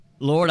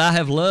Lord, I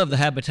have loved the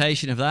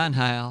habitation of thine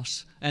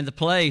house, and the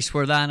place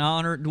where thine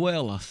honor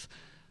dwelleth.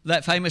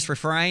 That famous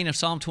refrain of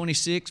Psalm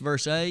 26,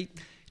 verse 8,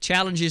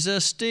 challenges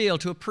us still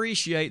to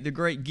appreciate the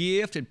great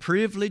gift and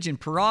privilege and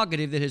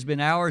prerogative that has been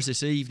ours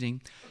this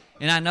evening.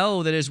 And I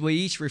know that as we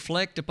each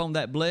reflect upon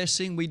that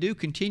blessing, we do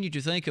continue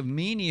to think of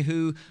many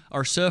who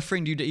are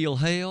suffering due to ill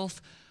health,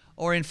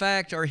 or in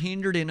fact are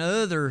hindered in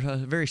other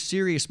very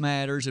serious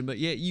matters, but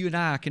yet you and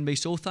I can be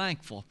so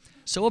thankful,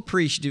 so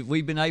appreciative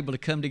we've been able to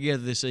come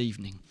together this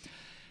evening.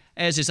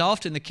 As is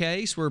often the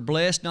case, we're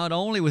blessed not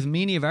only with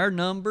many of our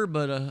number,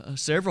 but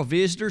several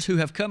visitors who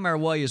have come our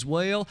way as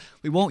well.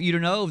 We want you to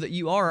know that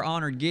you are our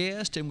honored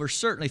guest, and we're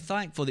certainly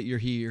thankful that you're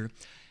here.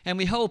 And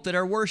we hope that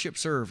our worship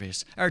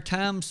service, our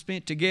time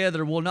spent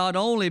together, will not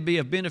only be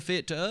of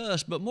benefit to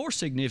us, but more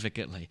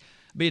significantly,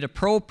 be an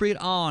appropriate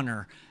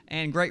honor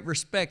and great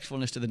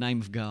respectfulness to the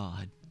name of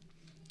God.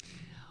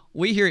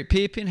 We here at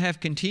Pippin have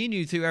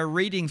continued through our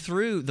reading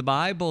through the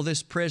Bible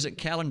this present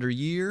calendar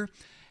year.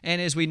 And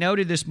as we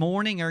noted this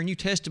morning, our New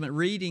Testament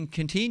reading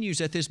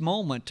continues at this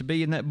moment to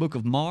be in that book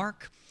of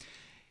Mark.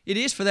 It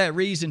is for that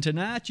reason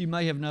tonight you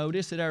may have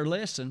noticed that our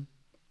lesson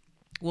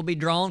will be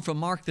drawn from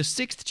Mark the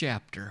 6th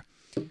chapter.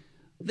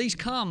 These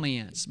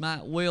comments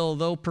might well,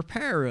 though,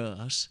 prepare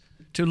us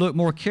to look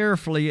more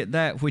carefully at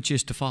that which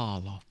is to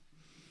follow.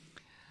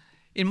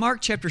 In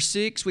Mark chapter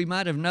 6, we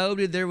might have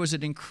noted there was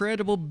an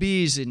incredible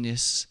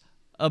busyness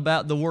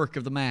about the work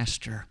of the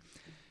Master.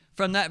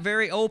 From that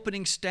very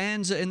opening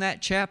stanza in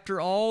that chapter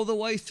all the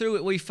way through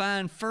it, we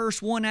find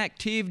first one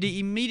activity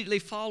immediately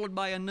followed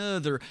by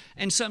another.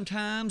 And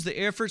sometimes the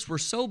efforts were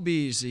so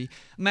busy,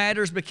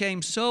 matters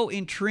became so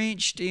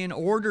entrenched in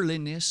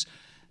orderliness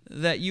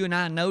that you and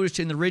I noticed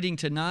in the reading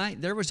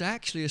tonight, there was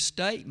actually a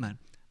statement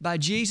by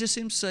Jesus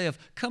himself,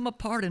 "Come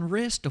apart and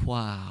rest a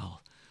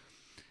while."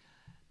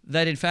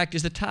 That, in fact,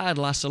 is the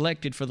title I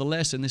selected for the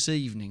lesson this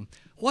evening.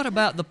 What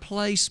about the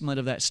placement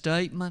of that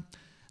statement,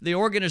 the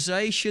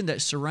organization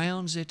that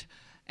surrounds it,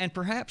 and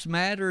perhaps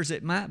matters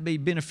that might be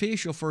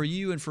beneficial for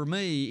you and for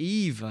me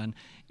even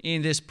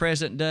in this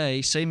present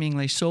day,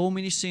 seemingly so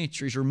many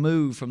centuries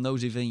removed from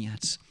those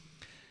events?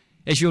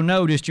 As you'll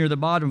notice near the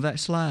bottom of that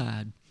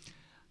slide,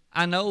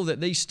 I know that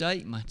these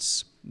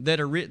statements that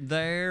are written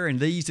there and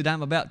these that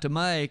I'm about to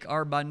make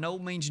are by no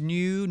means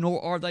new,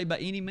 nor are they by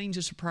any means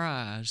a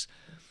surprise.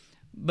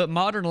 But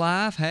modern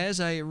life has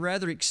a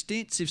rather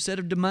extensive set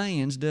of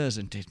demands,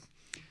 doesn't it?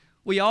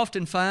 We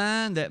often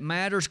find that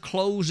matters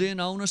close in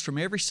on us from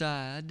every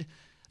side.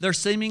 There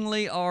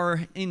seemingly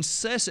are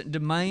incessant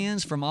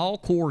demands from all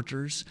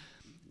quarters.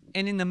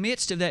 And in the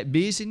midst of that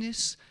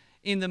busyness,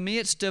 in the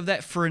midst of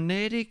that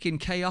frenetic and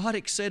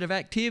chaotic set of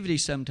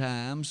activities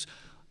sometimes,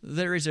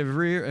 there is a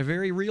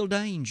very real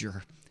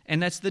danger.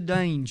 And that's the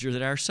danger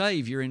that our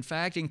Savior, in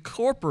fact,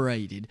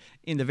 incorporated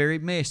in the very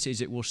message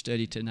that we'll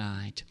study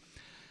tonight.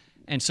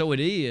 And so it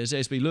is,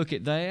 as we look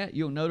at that,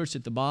 you'll notice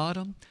at the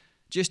bottom,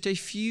 just a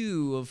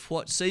few of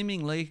what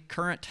seemingly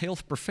current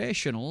health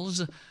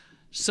professionals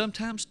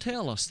sometimes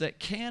tell us that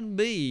can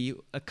be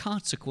a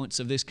consequence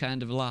of this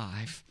kind of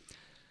life.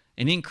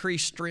 An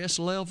increased stress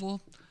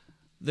level,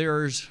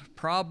 there's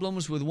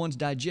problems with one's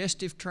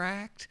digestive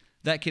tract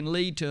that can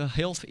lead to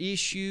health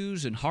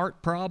issues and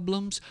heart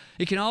problems.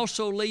 It can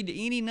also lead to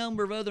any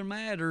number of other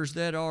matters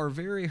that are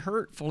very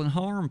hurtful and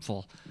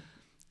harmful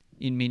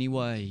in many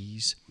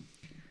ways.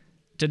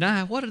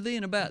 Tonight, what are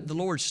then about the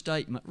Lord's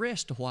statement,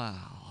 rest a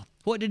while?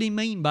 What did he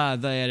mean by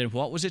that, and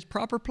what was its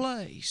proper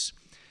place?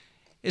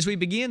 As we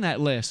begin that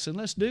lesson,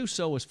 let's do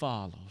so as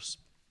follows.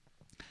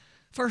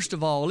 First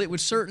of all, it would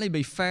certainly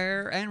be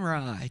fair and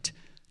right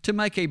to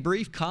make a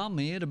brief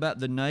comment about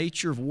the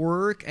nature of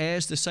work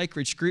as the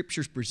sacred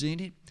Scriptures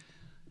present it.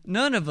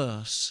 None of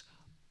us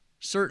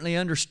certainly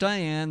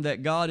understand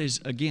that God is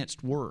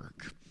against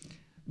work.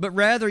 But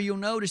rather, you'll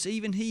notice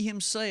even He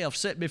Himself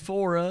set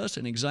before us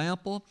an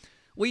example.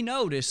 We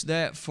notice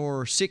that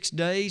for 6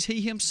 days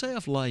He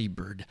Himself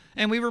labored.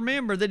 And we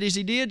remember that as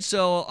He did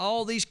so,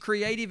 all these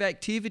creative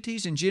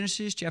activities in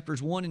Genesis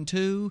chapters 1 and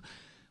 2,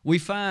 we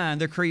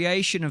find the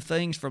creation of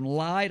things from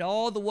light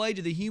all the way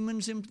to the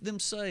humans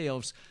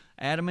themselves,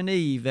 Adam and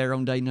Eve there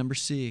on day number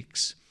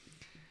 6.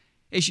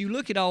 As you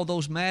look at all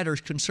those matters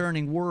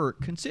concerning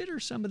work, consider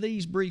some of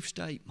these brief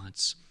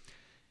statements.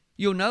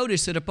 You'll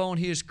notice that upon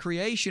His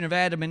creation of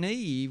Adam and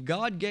Eve,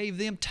 God gave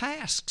them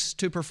tasks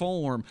to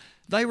perform.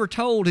 They were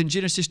told in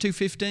Genesis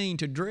 2:15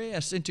 to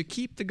dress and to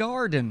keep the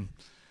garden.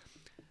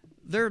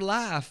 Their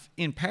life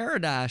in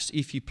paradise,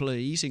 if you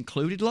please,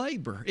 included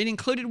labor. It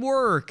included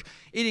work.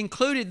 It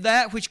included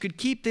that which could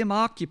keep them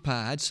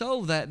occupied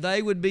so that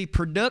they would be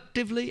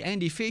productively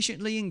and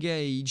efficiently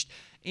engaged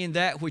in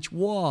that which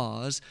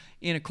was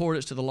in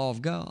accordance to the law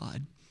of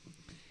God.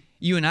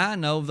 You and I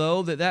know,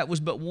 though, that that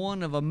was but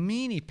one of a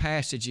many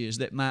passages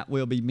that might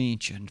well be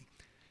mentioned.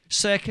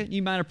 Second,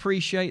 you might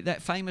appreciate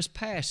that famous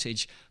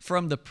passage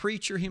from the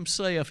preacher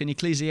himself in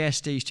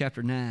Ecclesiastes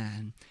chapter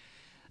 9.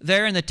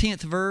 There in the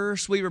 10th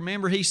verse, we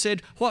remember he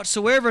said,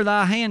 "Whatsoever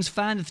thy hands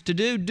findeth to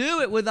do,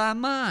 do it with thy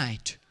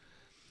might."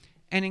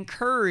 and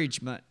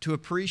encouragement to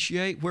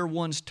appreciate where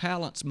one's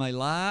talents may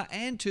lie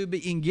and to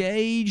be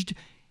engaged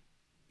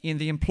in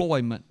the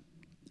employment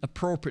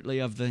appropriately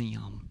of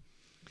them.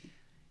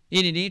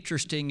 Isn't it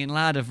interesting, in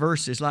light of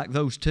verses like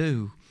those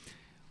two,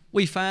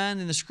 we find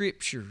in the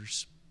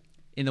Scriptures,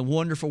 in the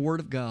wonderful Word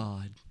of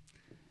God,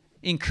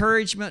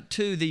 encouragement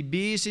to the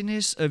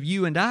busyness of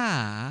you and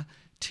I,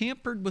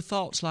 tempered with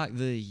thoughts like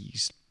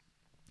these.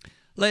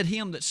 Let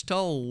him that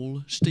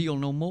stole steal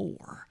no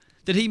more,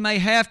 that he may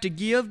have to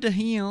give to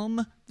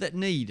him that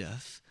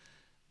needeth.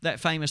 That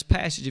famous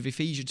passage of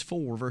Ephesians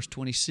 4, verse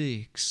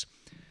 26.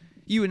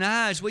 You and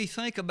I, as we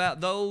think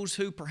about those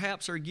who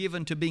perhaps are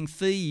given to being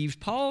thieves,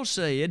 Paul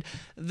said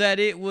that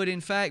it would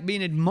in fact be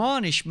an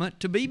admonishment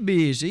to be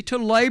busy, to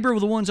labor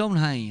with one's own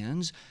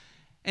hands,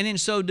 and in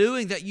so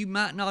doing that you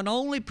might not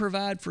only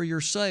provide for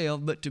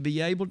yourself, but to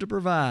be able to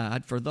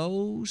provide for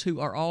those who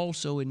are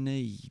also in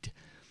need.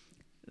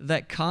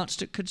 That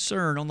constant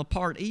concern on the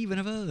part even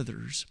of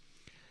others.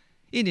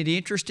 Isn't it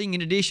interesting,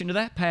 in addition to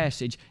that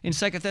passage, in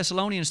 2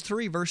 Thessalonians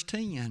 3, verse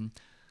 10,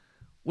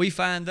 we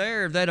find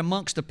there that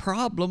amongst the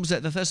problems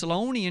that the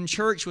Thessalonian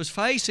church was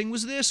facing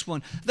was this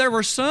one. There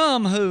were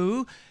some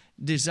who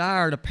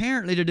desired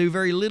apparently to do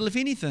very little, if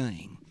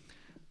anything.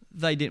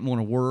 They didn't want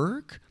to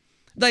work.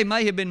 They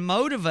may have been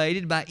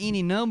motivated by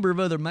any number of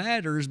other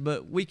matters,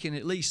 but we can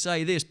at least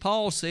say this.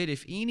 Paul said,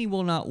 if any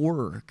will not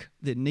work,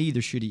 then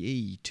neither should he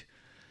eat.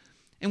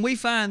 And we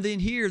find then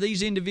here,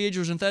 these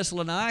individuals in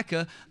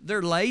Thessalonica,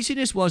 their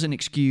laziness wasn't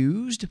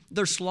excused.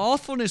 Their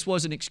slothfulness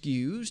wasn't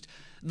excused.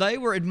 They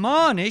were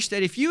admonished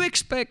that if you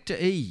expect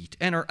to eat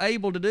and are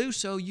able to do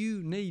so,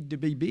 you need to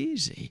be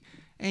busy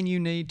and you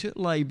need to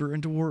labor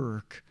and to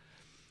work.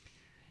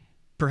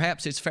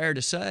 Perhaps it's fair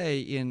to say,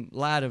 in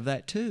light of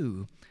that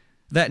too,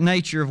 that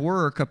nature of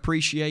work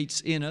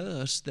appreciates in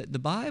us that the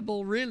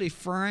Bible really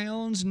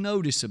frowns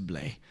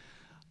noticeably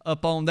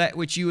upon that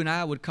which you and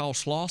I would call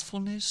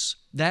slothfulness,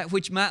 that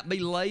which might be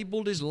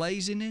labeled as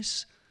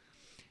laziness.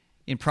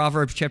 In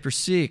Proverbs chapter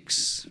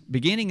 6,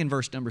 beginning in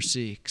verse number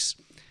 6,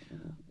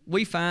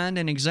 we find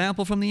an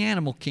example from the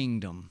animal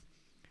kingdom.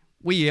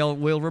 We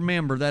will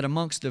remember that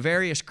amongst the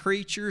various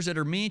creatures that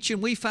are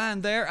mentioned, we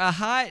find there a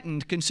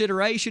heightened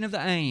consideration of the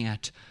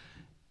ant.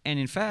 And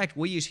in fact,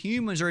 we as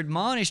humans are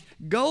admonished,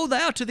 go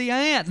thou to the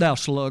ant, thou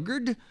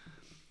sluggard.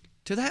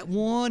 To that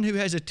one who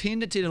has a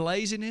tendency to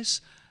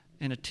laziness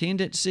and a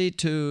tendency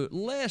to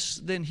less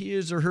than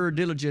his or her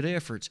diligent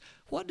efforts,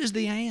 what does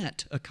the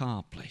ant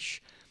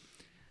accomplish?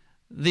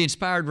 The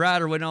inspired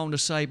writer went on to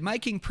say,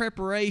 making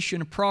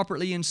preparation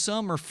appropriately in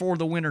summer for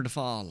the winter to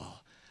follow.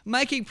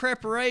 Making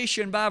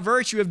preparation by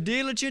virtue of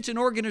diligence and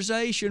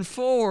organization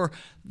for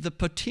the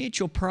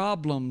potential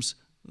problems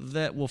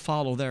that will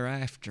follow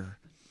thereafter.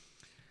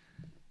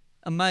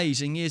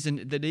 Amazing, isn't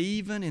it, that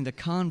even in the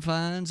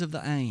confines of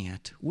the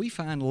ant, we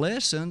find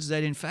lessons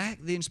that, in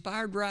fact, the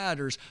inspired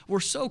writers were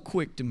so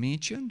quick to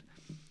mention.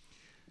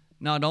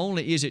 Not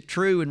only is it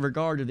true in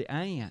regard to the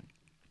ant,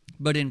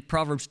 but in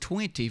Proverbs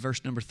 20,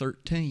 verse number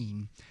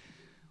 13,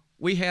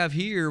 we have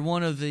here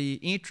one of the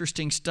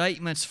interesting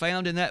statements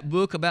found in that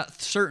book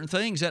about certain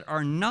things that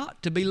are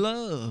not to be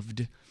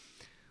loved.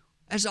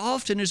 As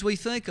often as we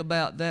think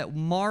about that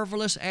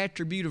marvelous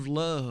attribute of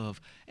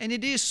love, and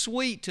it is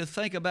sweet to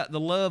think about the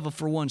love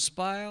for one's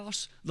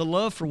spouse, the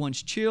love for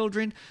one's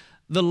children,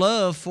 the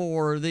love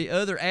for the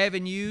other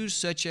avenues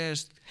such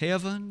as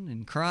heaven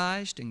and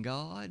Christ and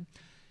God,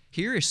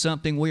 here is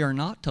something we are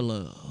not to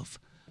love.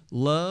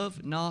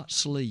 Love not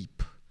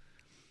sleep.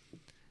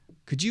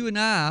 Could you and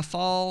I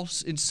fall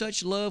in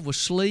such love with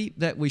sleep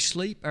that we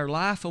sleep our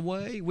life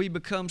away? We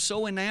become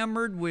so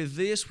enamored with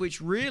this which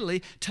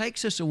really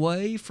takes us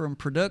away from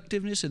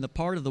productiveness in the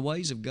part of the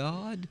ways of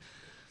God.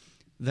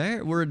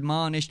 There we're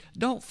admonished,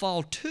 don't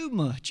fall too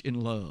much in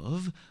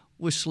love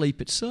with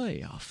sleep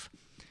itself.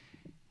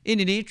 Isn't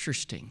it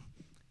interesting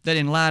that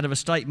in light of a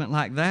statement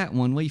like that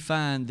one, we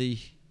find the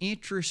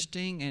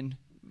interesting and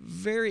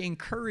very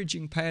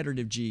encouraging pattern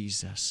of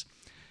Jesus.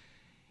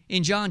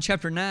 In John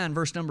chapter 9,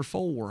 verse number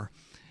 4,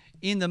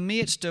 in the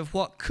midst of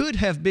what could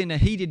have been a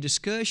heated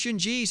discussion,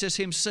 Jesus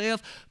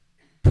himself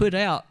put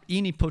out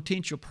any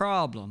potential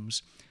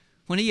problems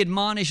when he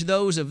admonished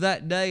those of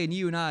that day, and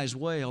you and I as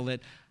well,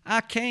 that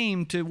I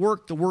came to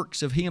work the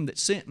works of him that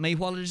sent me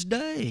while it is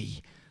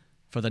day,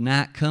 for the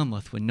night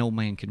cometh when no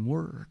man can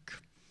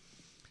work.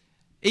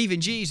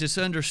 Even Jesus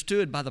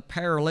understood by the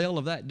parallel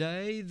of that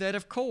day that,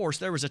 of course,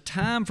 there was a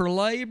time for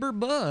labor,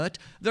 but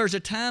there's a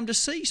time to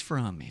cease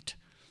from it.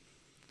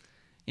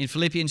 In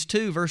Philippians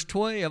 2, verse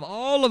 12,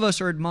 all of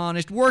us are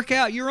admonished, work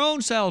out your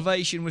own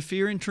salvation with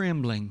fear and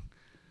trembling.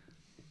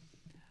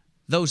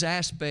 Those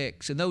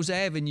aspects and those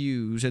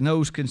avenues and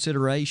those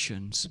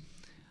considerations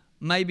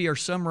maybe are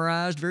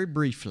summarized very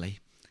briefly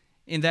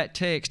in that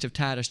text of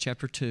Titus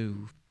chapter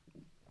 2.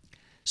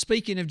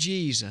 Speaking of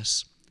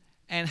Jesus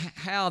and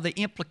how the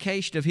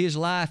implication of his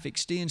life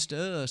extends to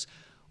us,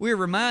 we're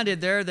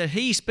reminded there that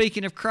he,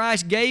 speaking of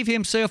Christ, gave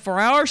himself for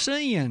our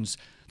sins,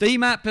 that he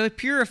might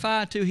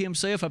purify to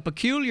himself a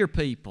peculiar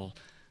people,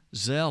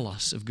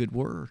 zealous of good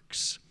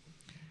works.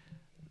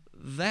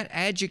 that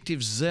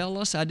adjective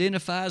zealous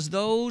identifies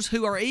those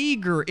who are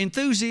eager,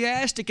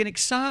 enthusiastic, and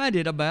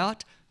excited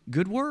about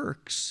good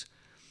works.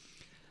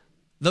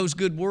 Those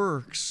good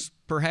works,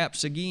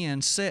 perhaps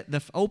again, set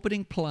the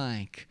opening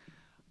plank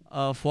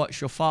of what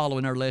shall follow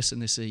in our lesson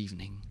this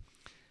evening.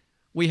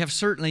 We have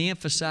certainly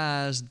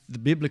emphasized the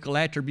biblical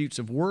attributes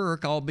of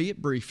work,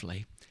 albeit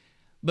briefly.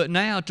 But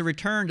now to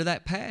return to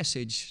that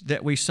passage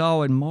that we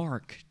saw in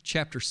Mark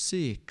chapter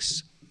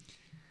 6.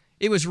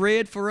 It was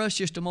read for us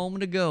just a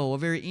moment ago, a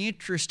very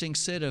interesting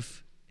set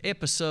of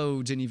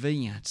episodes and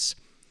events.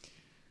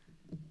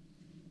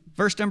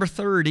 Verse number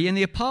 30, and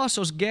the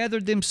apostles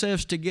gathered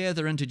themselves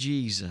together unto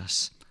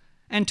Jesus,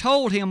 and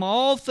told him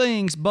all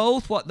things,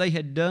 both what they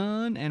had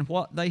done and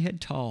what they had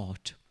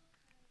taught.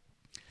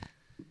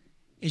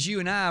 As you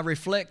and I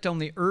reflect on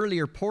the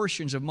earlier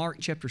portions of Mark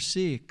chapter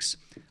 6,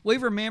 we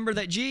remember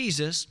that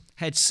Jesus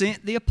had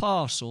sent the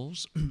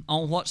apostles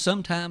on what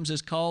sometimes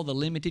is called the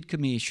limited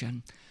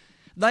commission.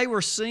 They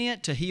were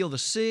sent to heal the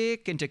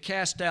sick and to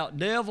cast out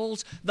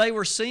devils. They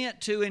were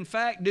sent to, in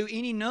fact, do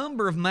any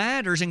number of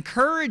matters,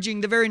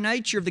 encouraging the very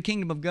nature of the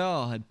kingdom of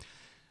God.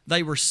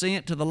 They were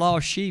sent to the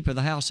lost sheep of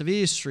the house of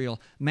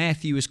Israel.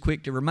 Matthew is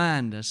quick to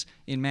remind us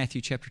in Matthew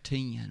chapter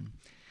 10.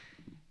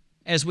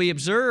 As we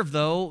observe,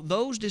 though,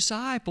 those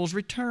disciples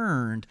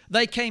returned.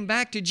 They came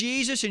back to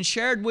Jesus and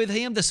shared with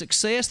Him the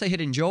success they had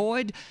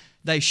enjoyed.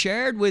 They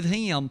shared with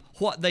Him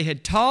what they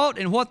had taught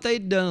and what they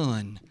had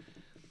done.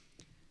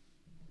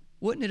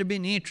 Wouldn't it have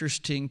been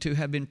interesting to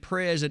have been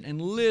present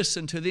and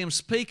listened to them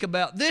speak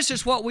about, this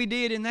is what we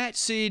did in that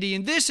city,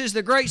 and this is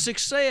the great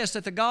success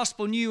that the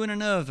gospel knew in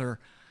another.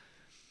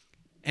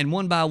 And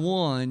one by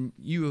one,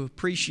 you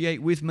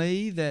appreciate with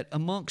me that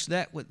amongst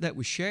that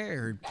was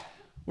shared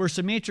were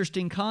some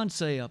interesting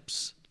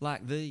concepts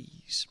like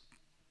these.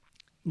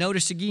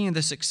 Notice again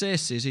the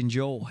successes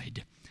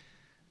enjoyed.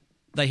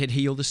 They had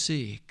healed the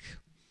sick.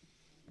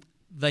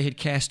 They had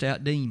cast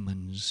out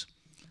demons.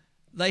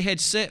 They had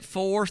set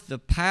forth the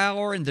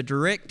power and the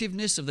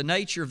directiveness of the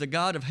nature of the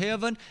God of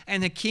heaven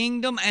and the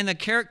kingdom and the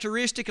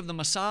characteristic of the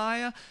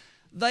Messiah.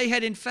 They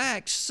had in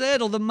fact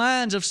settled the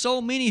minds of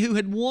so many who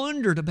had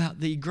wondered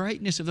about the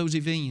greatness of those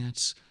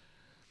events.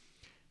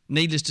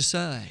 Needless to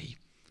say,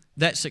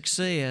 that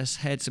success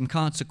had some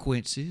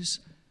consequences,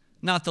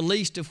 not the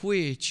least of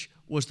which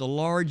was the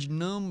large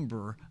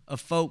number of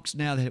folks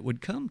now that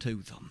would come to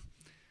them.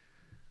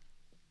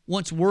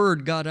 Once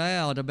word got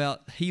out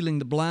about healing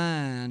the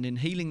blind and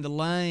healing the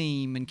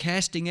lame and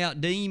casting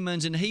out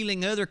demons and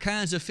healing other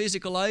kinds of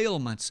physical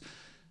ailments,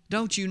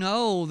 don't you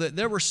know that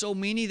there were so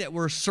many that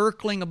were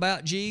circling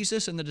about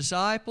Jesus and the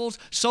disciples,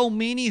 so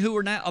many who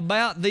were now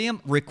about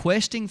them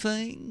requesting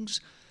things?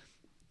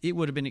 It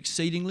would have been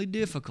exceedingly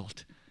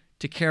difficult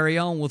to carry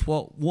on with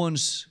what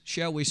one's,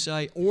 shall we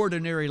say,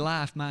 ordinary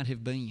life might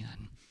have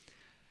been.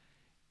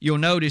 You'll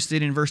notice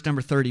that in verse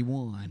number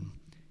 31,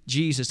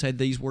 Jesus had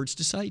these words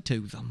to say to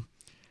them.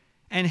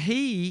 And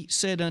He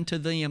said unto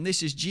them,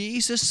 this is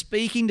Jesus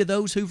speaking to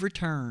those who've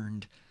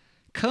returned,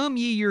 come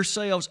ye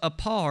yourselves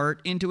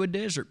apart into a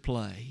desert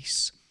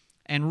place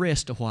and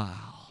rest a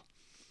while.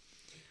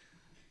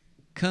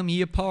 Come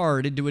ye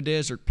apart into a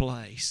desert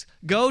place.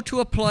 Go to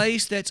a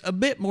place that's a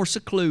bit more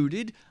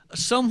secluded,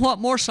 somewhat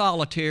more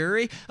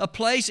solitary, a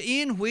place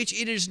in which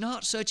it is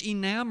not such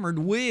enamored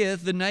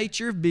with the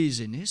nature of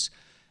busyness,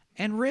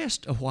 and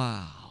rest a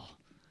while.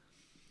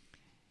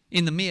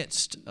 In the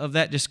midst of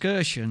that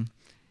discussion,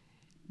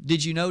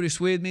 did you notice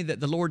with me that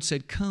the Lord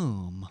said,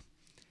 come?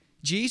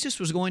 Jesus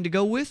was going to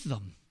go with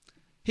them.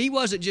 He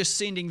wasn't just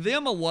sending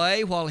them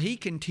away while He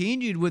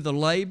continued with the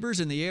labors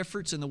and the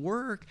efforts and the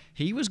work.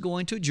 He was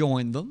going to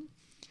join them.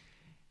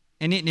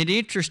 And isn't it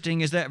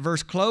interesting as that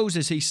verse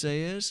closes, He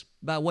says,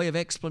 by way of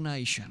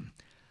explanation,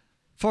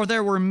 for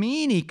there were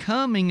many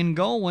coming and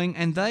going,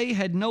 and they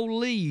had no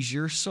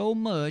leisure so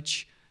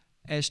much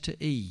as to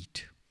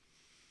eat.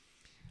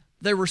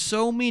 There were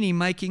so many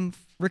making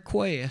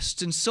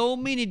requests and so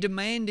many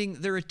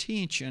demanding their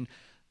attention,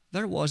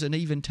 there wasn't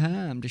even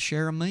time to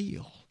share a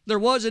meal. There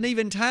wasn't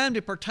even time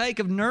to partake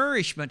of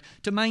nourishment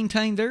to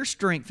maintain their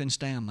strength and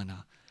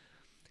stamina.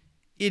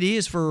 It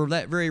is for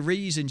that very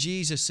reason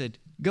Jesus said,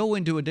 go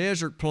into a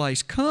desert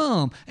place,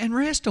 come and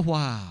rest a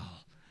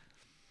while.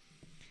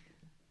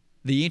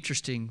 The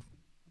interesting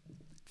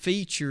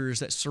features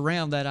that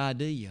surround that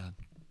idea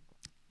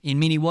in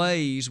many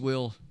ways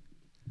will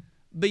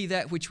be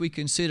that which we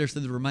consider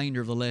through the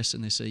remainder of the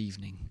lesson this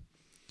evening.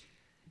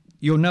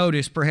 You'll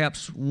notice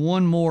perhaps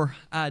one more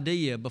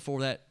idea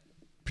before that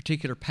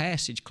particular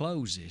passage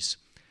closes.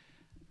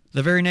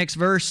 The very next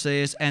verse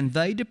says, and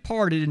they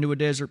departed into a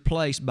desert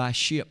place by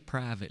ship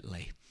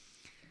privately.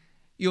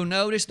 You'll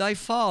notice they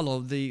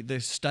followed the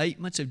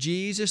statements of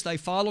Jesus. They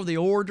followed the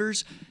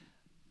orders.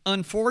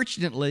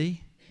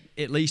 Unfortunately,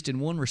 at least in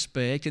one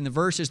respect, in the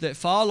verses that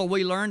follow,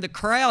 we learn the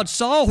crowd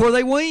saw where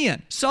they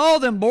went, saw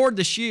them board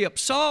the ship,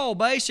 saw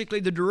basically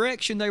the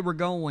direction they were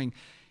going.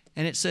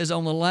 And it says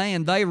on the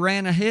land, they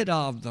ran ahead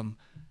of them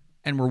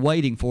and were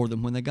waiting for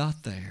them when they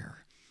got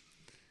there.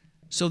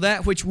 So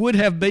that which would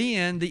have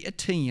been the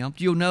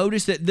attempt, you'll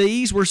notice that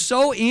these were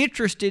so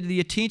interested in the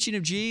attention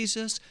of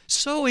Jesus,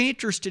 so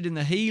interested in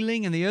the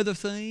healing and the other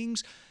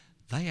things,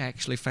 they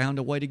actually found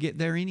a way to get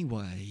there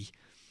anyway.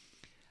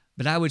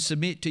 But I would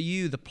submit to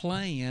you the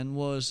plan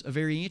was a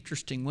very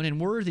interesting one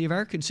and worthy of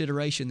our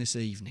consideration this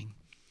evening.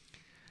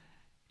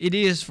 It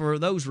is for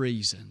those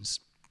reasons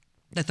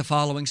that the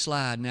following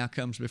slide now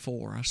comes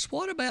before us.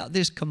 What about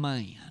this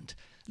command,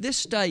 this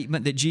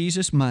statement that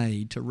Jesus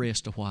made to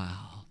rest a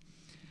while?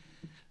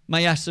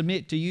 May I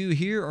submit to you,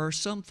 here are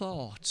some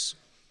thoughts,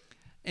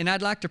 and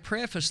I'd like to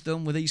preface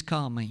them with these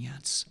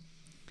comments.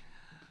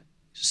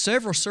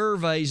 Several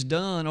surveys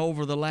done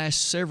over the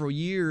last several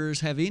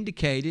years have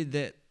indicated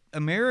that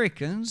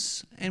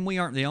Americans, and we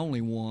aren't the only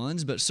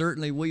ones, but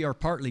certainly we are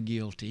partly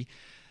guilty,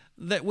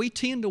 that we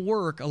tend to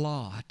work a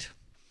lot.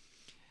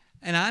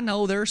 And I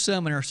know there are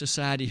some in our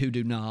society who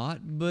do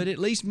not, but at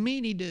least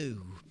many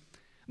do.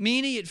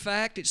 Many, in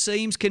fact, it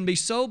seems, can be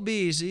so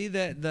busy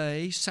that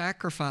they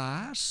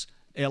sacrifice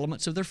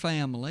elements of their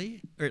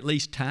family, or at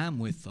least time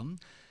with them.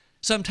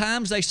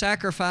 Sometimes they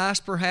sacrifice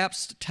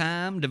perhaps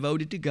time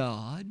devoted to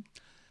God.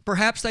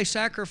 Perhaps they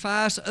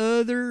sacrifice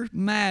other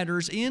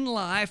matters in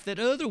life that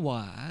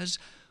otherwise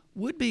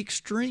would be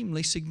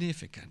extremely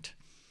significant.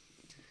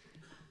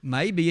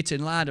 Maybe it's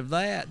in light of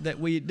that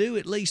we do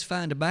at least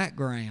find a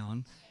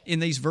background in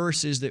these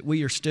verses that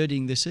we are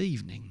studying this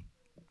evening.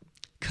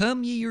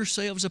 Come ye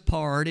yourselves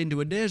apart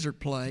into a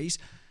desert place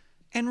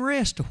and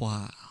rest a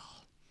while.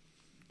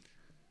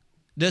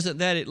 Doesn't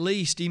that at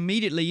least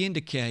immediately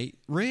indicate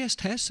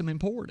rest has some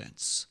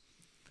importance?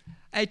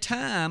 A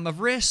time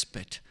of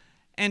respite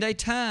and a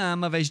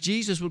time of, as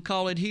Jesus would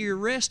call it here,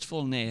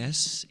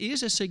 restfulness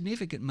is a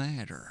significant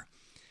matter.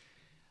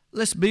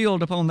 Let's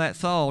build upon that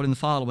thought in the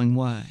following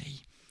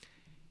way.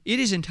 It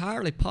is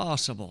entirely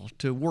possible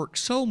to work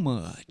so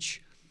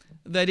much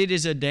that it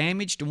is a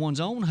damage to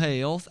one's own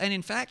health, and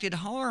in fact it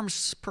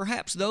harms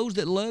perhaps those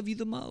that love you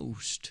the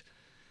most.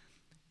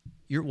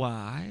 Your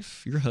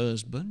wife, your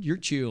husband, your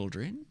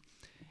children.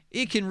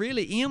 It can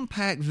really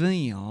impact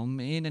them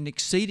in an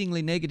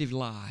exceedingly negative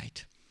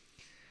light.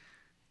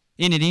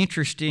 Isn't it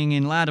interesting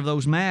in light of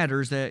those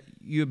matters that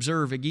you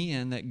observe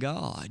again that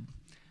God,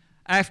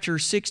 after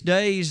 6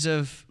 days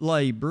of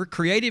labor,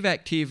 creative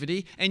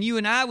activity, and you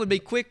and I would be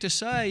quick to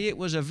say it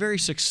was a very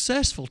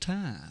successful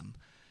time.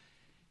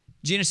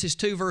 Genesis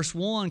 2 verse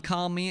 1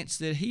 comments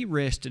that He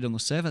rested on the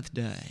seventh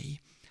day.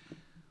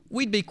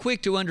 We'd be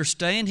quick to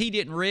understand He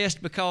didn't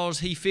rest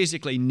because He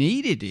physically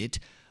needed it,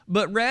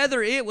 but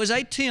rather it was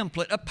a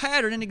template, a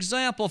pattern, an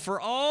example for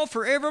all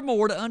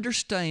forevermore to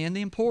understand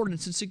the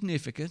importance and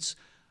significance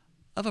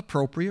of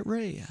appropriate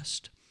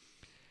rest.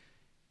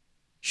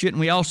 Shouldn't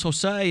we also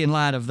say, in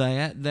light of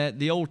that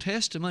the Old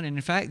Testament, and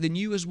in fact the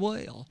New as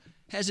well,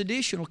 has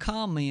additional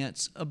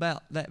comments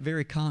about that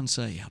very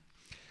concept?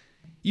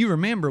 You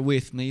remember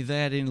with me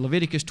that in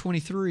Leviticus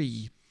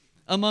 23,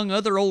 among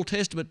other Old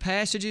Testament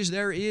passages,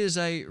 there is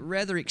a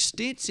rather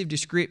extensive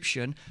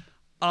description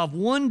of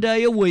one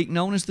day a week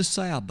known as the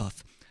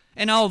Sabbath.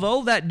 And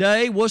although that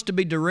day was to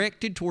be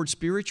directed toward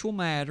spiritual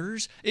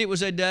matters, it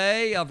was a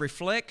day of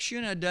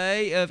reflection, a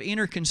day of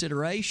inner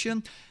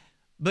consideration,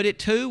 but it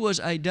too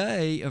was a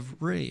day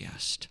of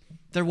rest.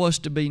 There was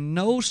to be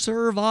no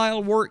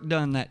servile work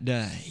done that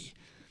day.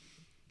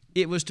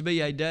 It was to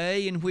be a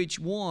day in which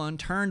one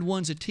turned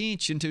one's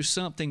attention to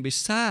something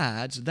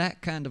besides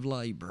that kind of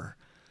labor.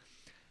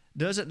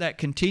 Doesn't that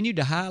continue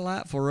to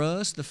highlight for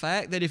us the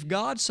fact that if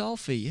God saw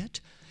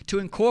fit to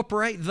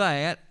incorporate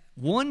that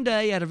one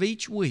day out of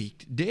each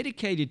week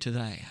dedicated to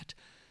that,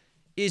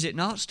 is it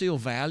not still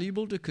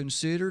valuable to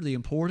consider the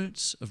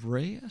importance of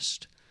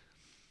rest?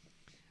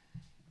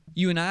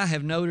 You and I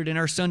have noted in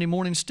our Sunday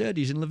morning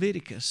studies in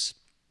Leviticus,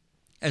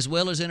 as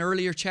well as in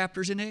earlier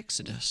chapters in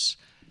Exodus,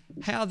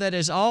 how that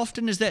as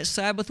often as that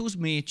Sabbath was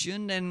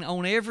mentioned, and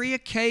on every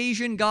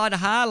occasion God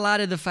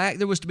highlighted the fact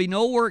there was to be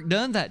no work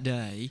done that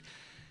day,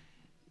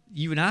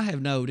 you and I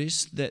have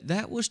noticed that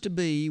that was to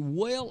be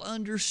well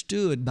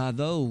understood by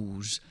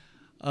those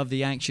of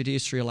the ancient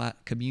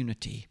Israelite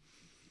community.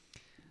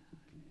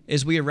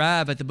 As we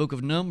arrive at the book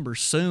of Numbers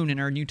soon in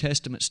our New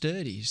Testament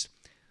studies,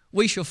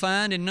 we shall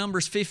find in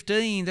Numbers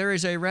 15 there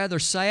is a rather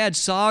sad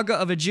saga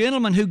of a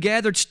gentleman who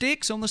gathered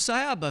sticks on the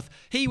Sabbath.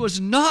 He was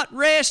not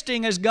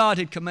resting as God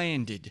had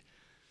commanded.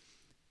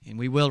 And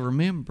we well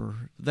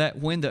remember that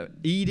when the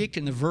edict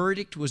and the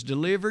verdict was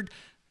delivered,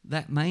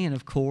 that man,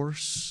 of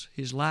course,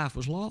 his life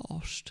was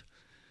lost.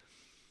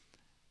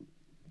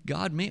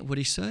 God meant what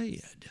He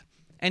said.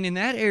 And in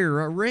that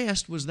era,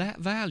 rest was that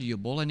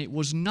valuable, and it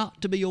was not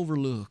to be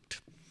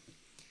overlooked.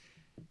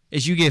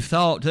 As you give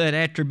thought to that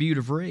attribute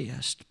of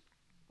rest,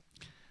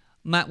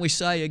 might we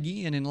say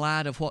again, in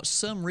light of what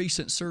some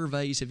recent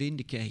surveys have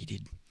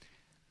indicated,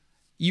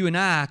 you and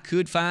I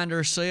could find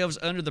ourselves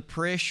under the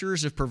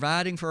pressures of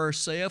providing for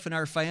ourselves and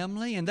our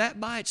family, and that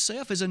by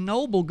itself is a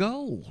noble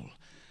goal.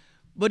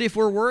 But if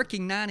we're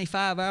working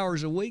 95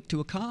 hours a week to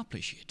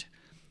accomplish it,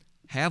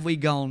 have we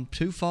gone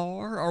too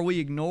far? Are we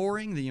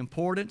ignoring the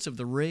importance of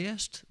the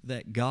rest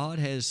that God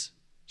has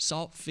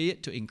sought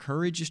fit to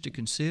encourage us to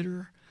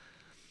consider?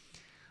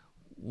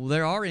 Well,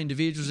 there are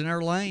individuals in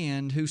our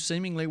land who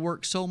seemingly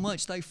work so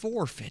much they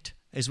forfeit,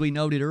 as we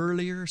noted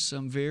earlier,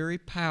 some very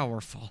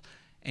powerful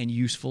and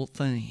useful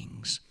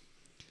things.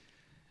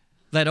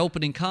 That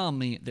opening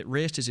comment that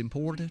rest is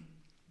important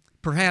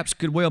perhaps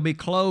could well be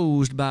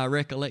closed by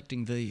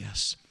recollecting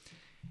this.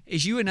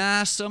 As you and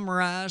I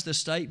summarize the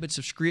statements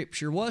of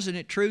Scripture, wasn't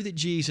it true that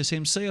Jesus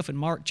himself in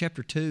Mark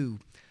chapter 2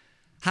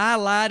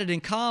 highlighted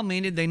and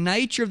commented the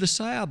nature of the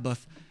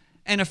Sabbath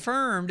and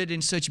affirmed it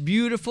in such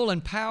beautiful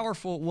and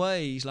powerful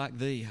ways like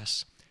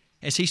this?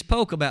 As he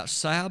spoke about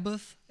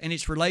Sabbath and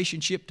its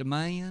relationship to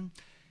man,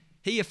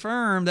 he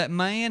affirmed that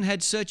man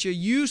had such a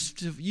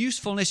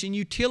usefulness and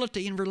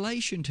utility in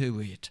relation to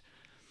it.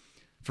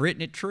 For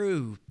isn't it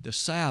true, the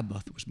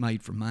Sabbath was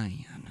made for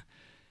man?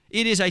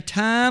 It is a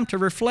time to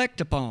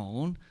reflect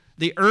upon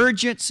the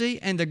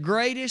urgency and the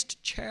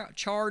greatest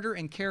charter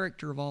and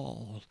character of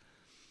all.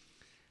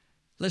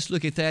 Let's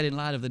look at that in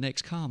light of the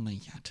next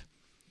comment.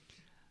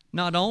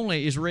 Not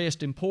only is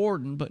rest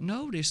important, but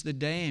notice the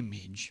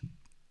damage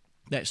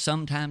that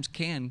sometimes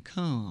can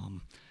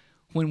come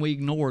when we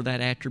ignore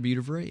that attribute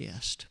of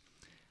rest.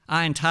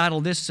 I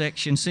entitled this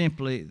section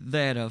simply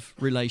that of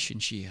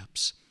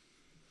relationships.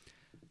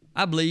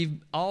 I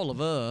believe all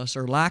of us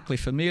are likely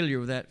familiar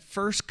with that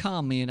first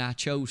comment I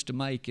chose to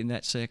make in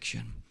that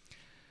section.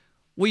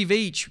 We've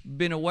each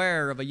been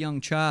aware of a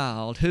young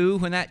child who,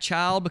 when that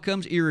child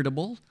becomes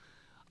irritable,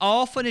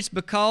 often it's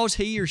because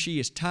he or she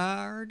is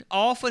tired,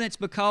 often it's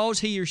because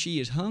he or she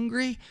is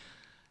hungry,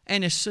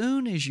 and as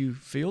soon as you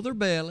fill their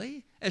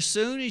belly, as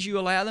soon as you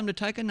allow them to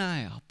take a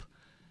nap,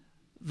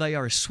 they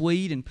are as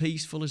sweet and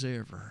peaceful as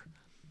ever.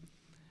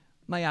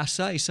 May I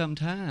say,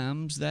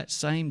 sometimes that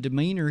same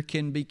demeanor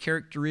can be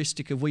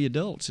characteristic of we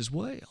adults as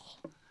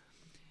well.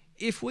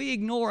 If we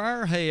ignore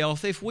our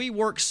health, if we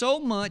work so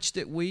much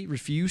that we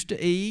refuse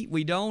to eat,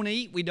 we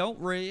don't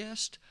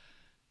rest,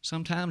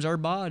 sometimes our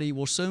body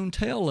will soon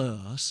tell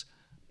us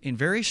in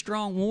very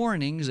strong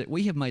warnings that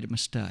we have made a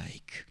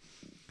mistake.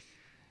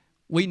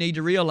 We need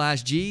to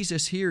realize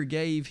Jesus here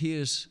gave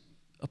his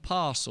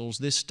apostles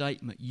this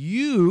statement: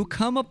 you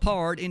come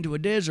apart into a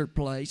desert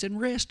place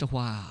and rest a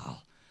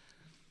while.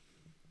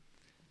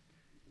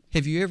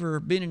 Have you ever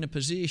been in a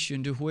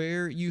position to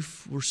where you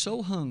were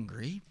so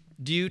hungry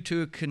due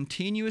to a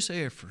continuous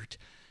effort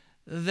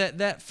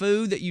that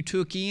food that you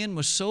took in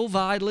was so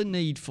vital and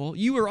needful,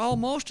 you were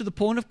almost to the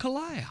point of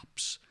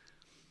collapse?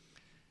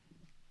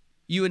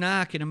 You and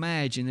I can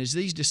imagine as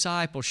these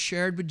disciples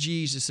shared with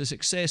Jesus the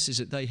successes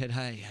that they had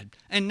had,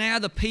 and now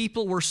the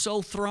people were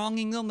so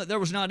thronging them that there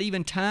was not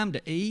even time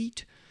to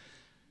eat.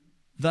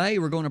 They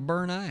were going to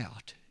burn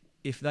out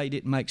if they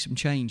didn't make some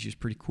changes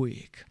pretty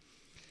quick.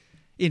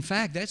 In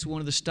fact, that's one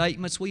of the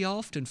statements we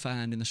often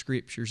find in the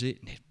Scriptures,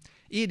 isn't it?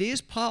 It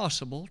is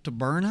possible to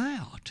burn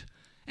out.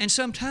 And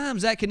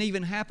sometimes that can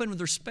even happen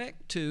with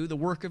respect to the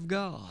work of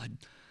God.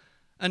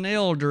 An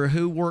elder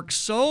who works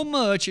so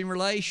much in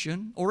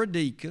relation, or a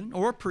deacon,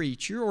 or a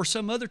preacher, or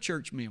some other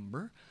church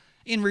member,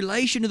 in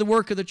relation to the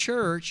work of the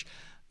church,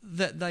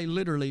 that they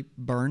literally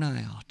burn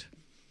out.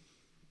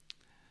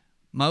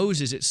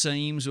 Moses, it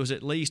seems, was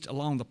at least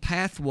along the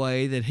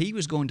pathway that he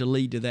was going to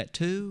lead to that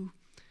too.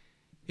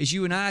 As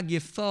you and I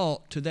give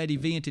thought to that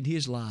event in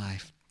his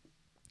life,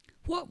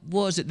 what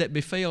was it that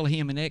befell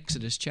him in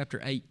Exodus chapter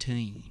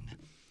 18?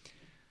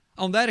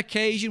 On that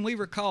occasion, we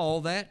recall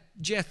that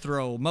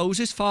Jethro,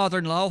 Moses'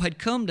 father-in-law, had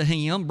come to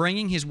him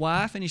bringing his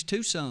wife and his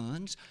 2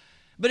 sons.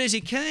 But as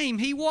he came,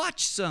 he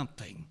watched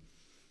something.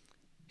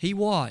 He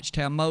watched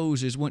how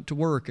Moses went to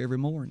work every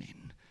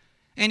morning.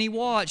 And he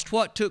watched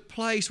what took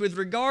place with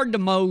regard to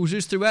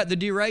Moses throughout the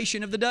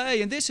duration of the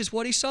day. And this is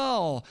what he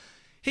saw.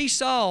 He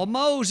saw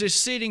Moses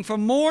sitting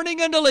from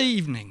morning until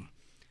evening.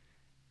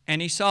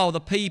 And he saw the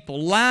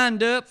people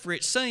lined up for,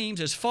 it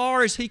seems, as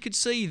far as he could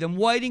see them,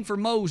 waiting for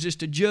Moses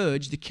to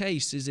judge the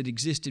cases that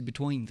existed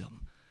between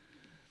them.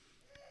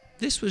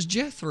 This was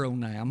Jethro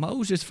now,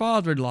 Moses'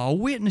 father-in-law,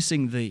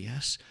 witnessing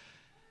this.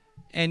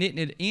 And isn't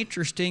it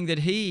interesting that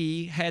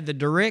he had the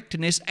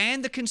directness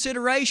and the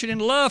consideration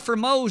and love for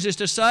Moses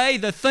to say,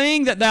 the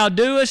thing that thou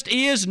doest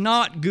is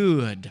not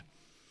good.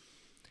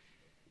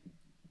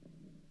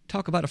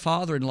 Talk about a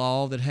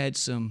father-in-law that had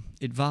some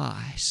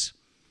advice.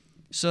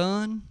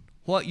 Son,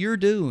 what you're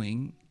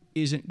doing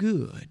isn't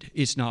good.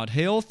 It's not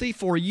healthy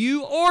for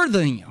you or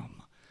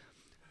them.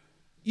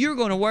 You're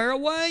going to wear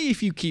away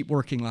if you keep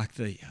working like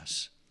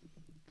this.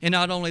 And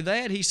not only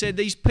that, he said,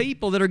 these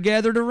people that are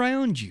gathered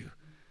around you,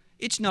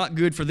 it's not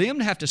good for them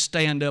to have to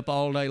stand up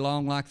all day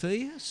long like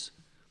this.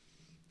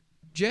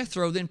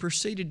 Jethro then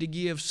proceeded to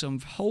give some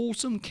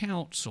wholesome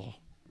counsel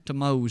to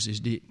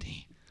Moses, didn't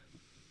he?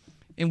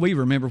 And we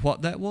remember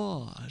what that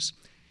was.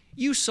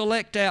 You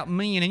select out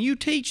men and you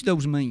teach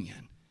those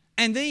men.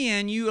 And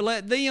then you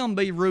let them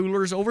be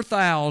rulers over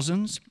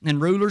thousands,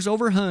 and rulers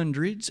over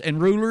hundreds, and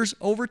rulers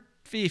over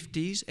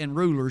 50s, and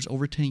rulers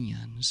over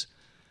 10s.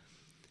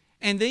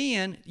 And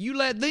then you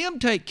let them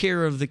take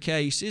care of the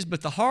cases,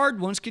 but the hard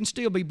ones can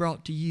still be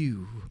brought to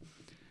you.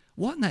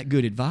 Wasn't that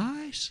good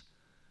advice?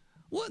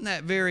 Wasn't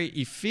that very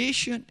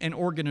efficient and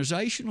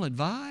organizational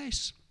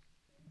advice?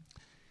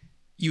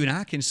 You and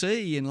I can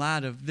see, in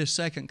light of this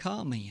second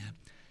comment,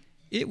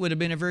 it would have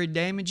been a very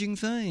damaging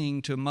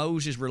thing to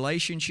Moses'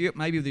 relationship,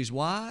 maybe with his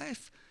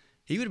wife.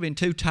 He would have been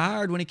too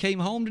tired when he came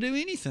home to do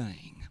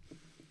anything.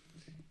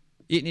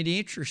 Isn't it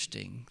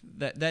interesting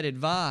that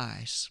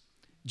advice?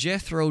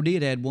 Jethro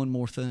did add one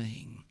more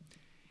thing.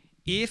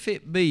 If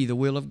it be the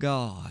will of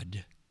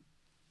God,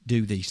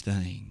 do these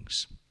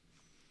things.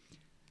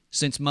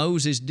 Since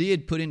Moses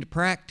did put into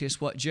practice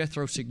what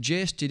Jethro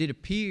suggested, it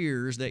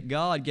appears that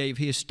God gave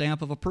his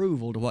stamp of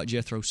approval to what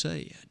Jethro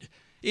said.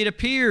 It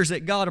appears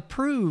that God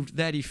approved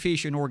that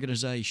efficient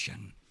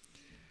organization.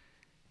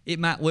 It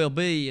might well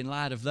be, in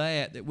light of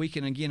that we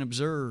can again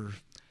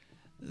observe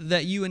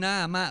that you and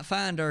I might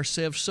find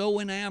ourselves so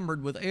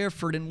enamored with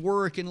effort and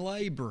work and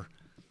labor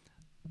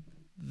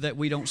that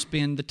we don't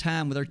spend the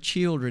time with our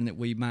children that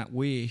we might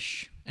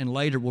wish, and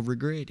later will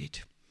regret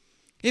it.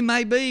 It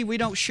may be we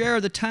don't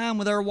share the time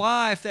with our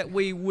wife that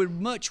we would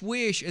much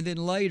wish, and then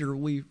later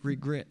we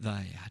regret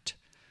that.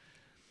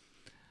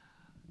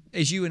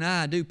 As you and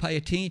I do pay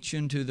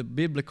attention to the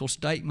biblical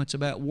statements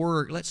about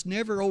work, let's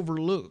never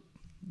overlook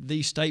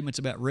these statements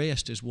about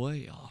rest as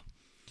well.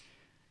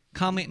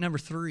 Comment number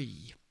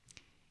 3.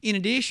 In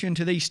addition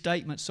to these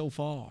statements so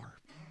far,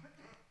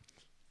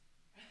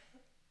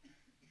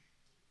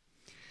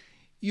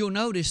 you'll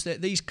notice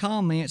that these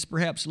comments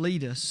perhaps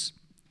lead us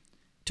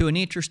to an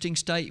interesting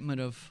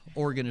statement of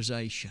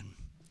organization.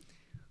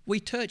 We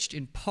touched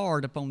in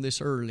part upon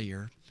this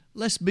earlier.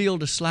 Let's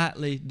build a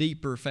slightly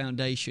deeper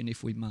foundation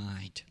if we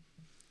might.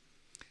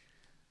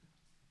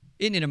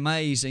 Isn't it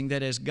amazing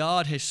that as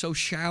God has so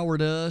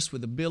showered us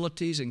with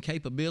abilities and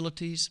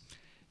capabilities,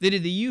 that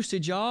in the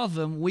usage of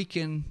them we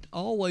can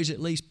always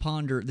at least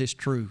ponder this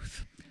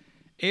truth.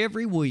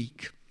 Every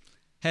week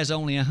has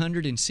only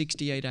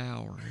 168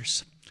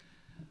 hours.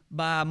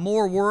 By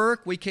more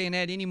work, we can't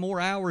add any more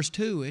hours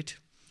to it.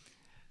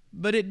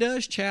 But it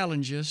does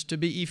challenge us to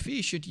be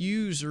efficient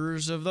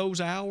users of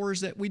those hours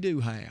that we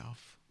do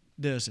have,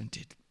 doesn't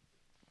it?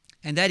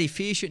 And that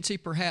efficiency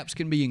perhaps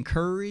can be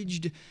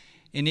encouraged,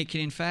 and it can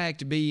in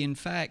fact be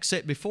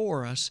set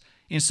before us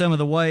in some of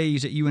the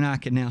ways that you and I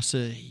can now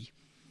see.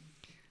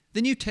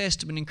 The New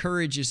Testament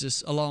encourages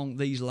us along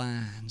these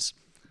lines,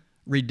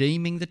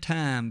 redeeming the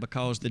time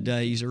because the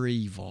days are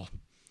evil.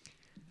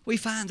 We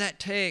find that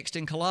text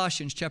in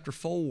Colossians chapter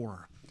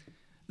 4.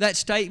 That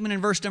statement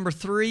in verse number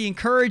 3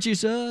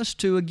 encourages us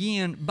to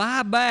again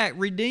buy back,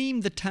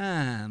 redeem the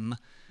time,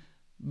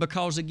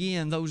 because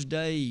again, those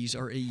days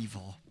are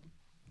evil.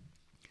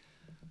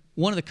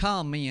 One of the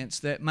comments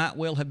that might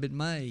well have been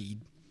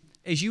made,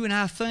 as you and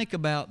I think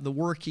about the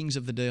workings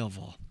of the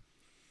devil,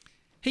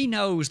 he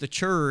knows the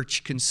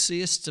church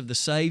consists of the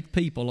saved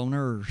people on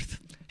earth.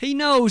 He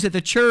knows that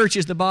the church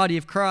is the body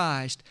of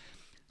Christ.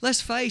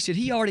 Let's face it,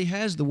 he already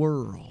has the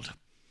world.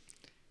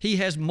 He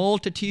has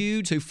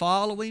multitudes who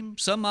follow him.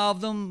 Some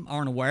of them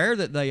aren't aware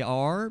that they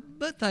are,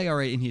 but they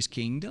are in his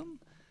kingdom.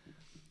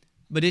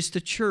 But it's the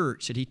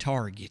church that he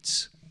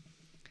targets.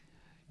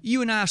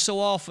 You and I so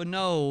often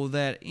know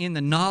that in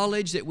the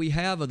knowledge that we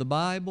have of the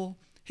Bible,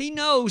 he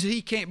knows that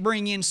he can't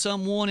bring in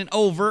someone and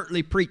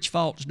overtly preach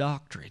false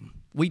doctrine.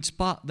 We'd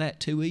spot that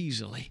too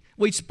easily.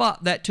 We'd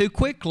spot that too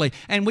quickly,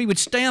 and we would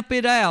stamp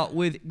it out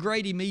with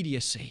great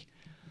immediacy.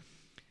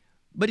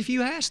 But if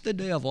you ask the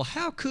devil,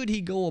 how could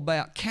he go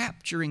about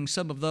capturing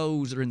some of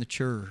those that are in the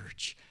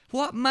church?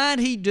 What might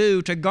he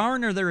do to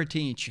garner their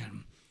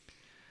attention?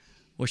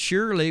 Well,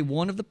 surely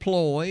one of the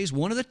ploys,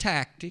 one of the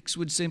tactics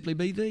would simply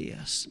be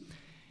this.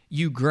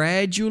 You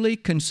gradually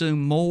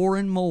consume more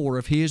and more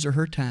of his or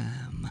her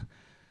time.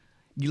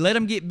 You let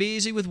them get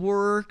busy with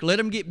work, let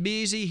them get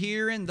busy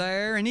here and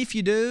there, and if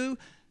you do,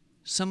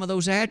 some of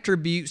those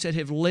attributes that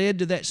have led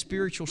to that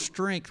spiritual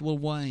strength will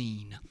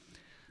wane.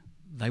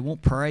 They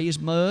won't pray as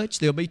much.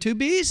 They'll be too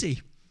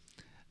busy.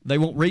 They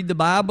won't read the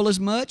Bible as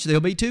much. They'll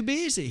be too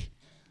busy.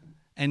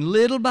 And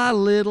little by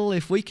little,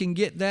 if we can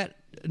get that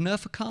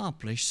enough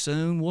accomplished,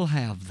 soon we'll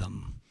have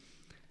them.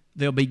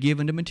 They'll be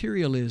given to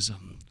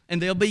materialism.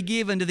 And they'll be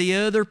given to the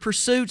other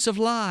pursuits of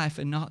life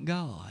and not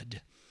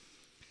God.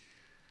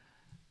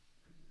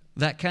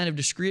 That kind of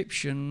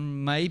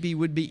description maybe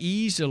would be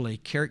easily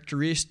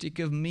characteristic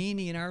of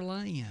many in our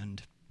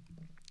land.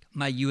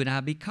 May you and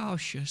I be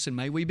cautious, and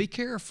may we be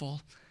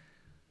careful.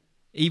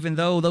 Even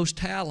though those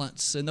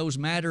talents and those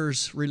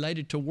matters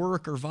related to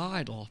work are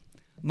vital,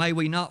 may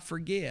we not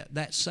forget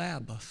that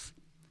Sabbath.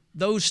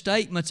 Those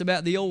statements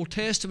about the Old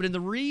Testament and the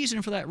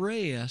reason for that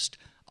rest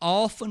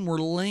often were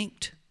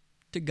linked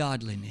to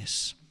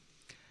godliness.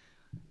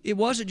 It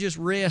wasn't just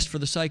rest for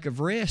the sake of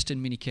rest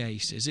in many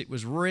cases. It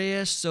was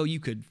rest so you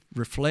could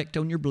reflect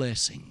on your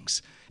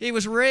blessings. It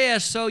was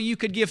rest so you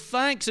could give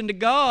thanks unto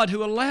God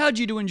who allowed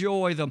you to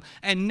enjoy them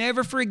and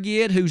never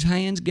forget whose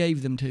hands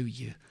gave them to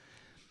you.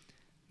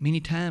 Many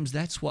times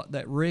that's what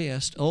that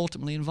rest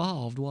ultimately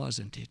involved,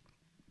 wasn't it?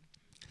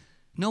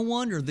 No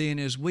wonder then,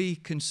 as we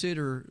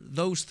consider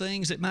those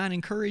things that might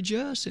encourage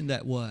us in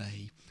that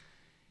way,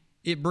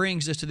 it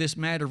brings us to this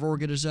matter of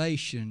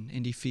organization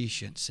and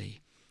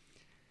efficiency.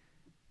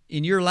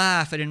 In your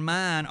life and in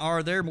mine,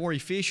 are there more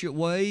efficient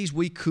ways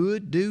we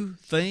could do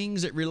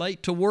things that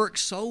relate to work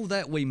so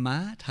that we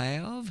might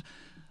have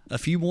a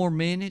few more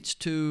minutes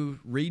to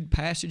read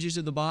passages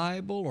of the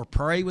Bible or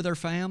pray with our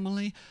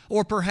family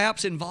or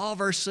perhaps involve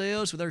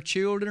ourselves with our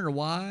children or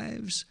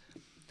wives?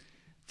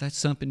 That's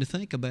something to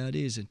think about,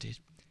 isn't it?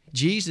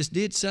 Jesus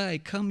did say,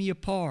 "Come ye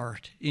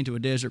apart into a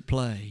desert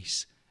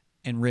place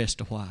and rest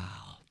a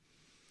while."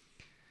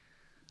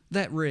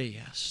 That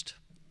rest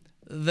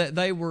that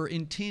they were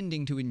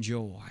intending to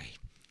enjoy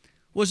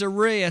was a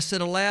rest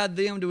that allowed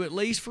them to, at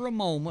least for a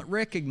moment,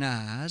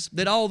 recognize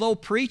that although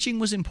preaching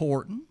was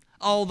important,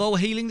 although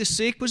healing the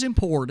sick was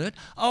important,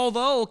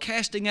 although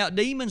casting out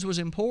demons was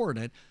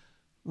important,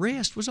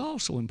 rest was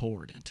also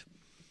important.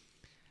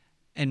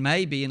 And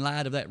maybe in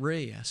light of that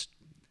rest,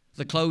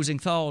 the closing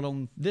thought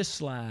on this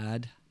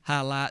slide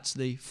highlights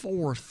the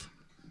fourth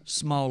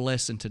small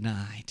lesson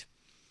tonight,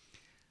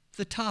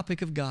 the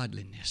topic of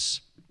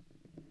godliness.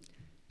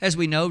 As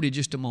we noted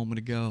just a moment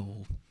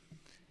ago,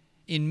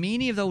 in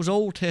many of those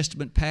Old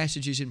Testament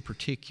passages in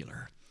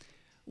particular,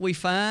 we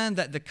find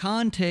that the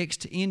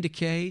context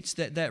indicates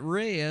that that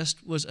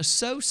rest was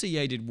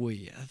associated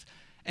with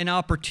an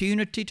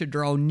opportunity to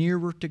draw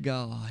nearer to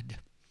God.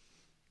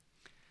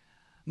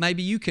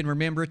 Maybe you can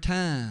remember a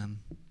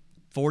time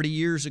 40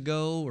 years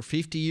ago or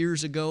 50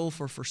 years ago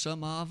for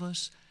some of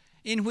us,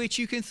 in which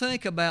you can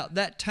think about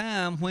that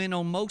time when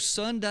on most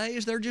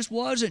Sundays there just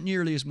wasn't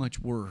nearly as much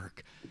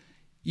work.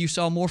 You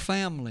saw more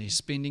families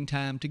spending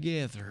time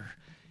together.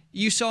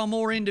 You saw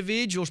more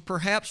individuals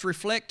perhaps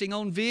reflecting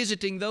on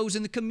visiting those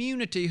in the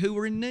community who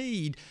were in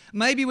need.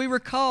 Maybe we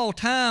recall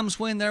times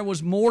when there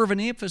was more of an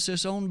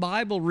emphasis on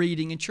Bible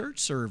reading and church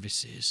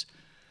services.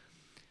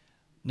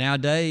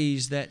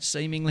 Nowadays, that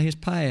seemingly has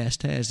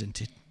passed,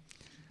 hasn't it?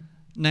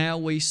 Now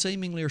we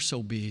seemingly are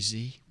so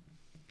busy.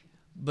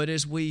 But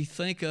as we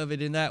think of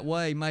it in that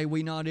way, may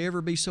we not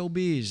ever be so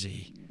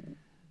busy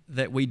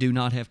that we do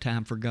not have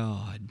time for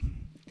God.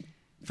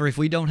 For if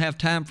we don't have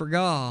time for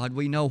God,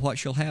 we know what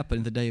shall happen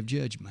in the day of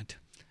judgment.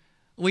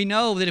 We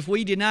know that if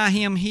we deny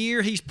Him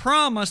here, He's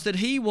promised that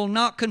He will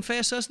not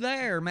confess us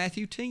there.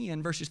 Matthew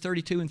 10, verses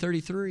 32 and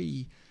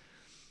 33.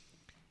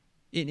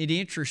 Isn't it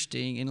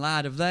interesting, in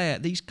light of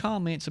that, these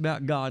comments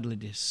about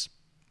godliness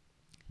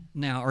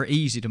now are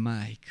easy to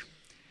make.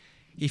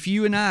 If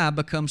you and I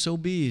become so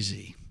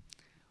busy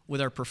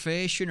with our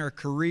profession, our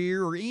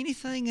career, or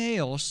anything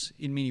else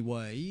in many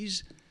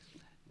ways,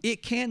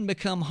 it can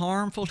become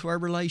harmful to our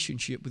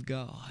relationship with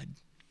God.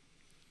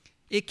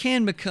 It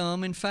can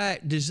become, in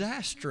fact,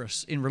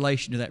 disastrous in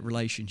relation to that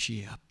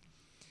relationship.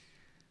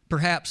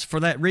 Perhaps for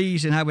that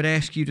reason, I would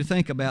ask you to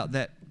think about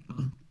that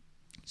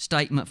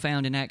statement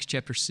found in Acts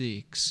chapter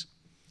 6.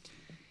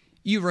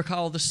 You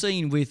recall the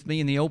scene with me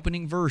in the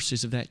opening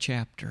verses of that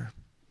chapter.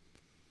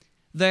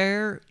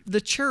 There,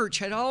 the church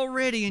had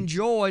already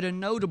enjoyed a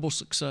notable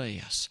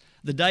success.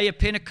 The day of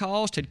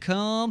Pentecost had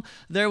come.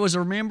 There was,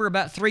 remember,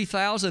 about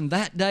 3,000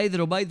 that day that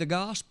obeyed the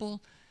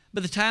gospel.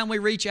 By the time we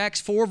reach Acts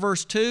 4,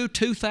 verse 2,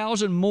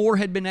 2,000 more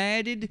had been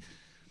added.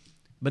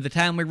 By the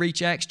time we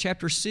reach Acts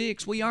chapter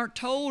 6, we aren't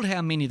told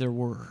how many there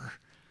were.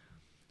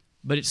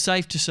 But it's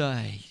safe to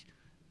say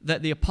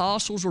that the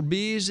apostles were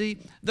busy.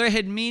 There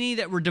had many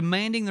that were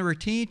demanding their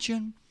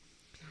attention.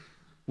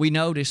 We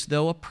notice,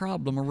 though, a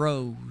problem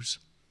arose.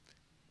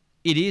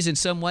 It is in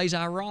some ways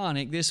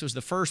ironic. This was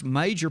the first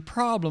major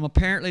problem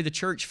apparently the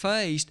church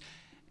faced,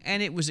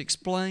 and it was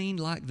explained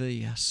like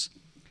this.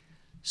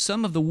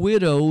 Some of the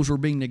widows were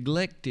being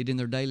neglected in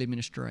their daily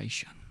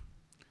ministration.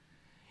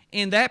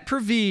 In that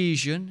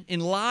provision, in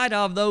light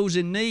of those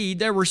in need,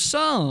 there were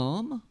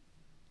some,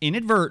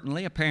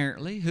 inadvertently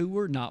apparently, who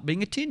were not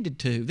being attended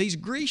to. These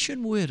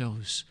Grecian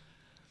widows,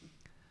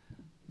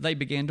 they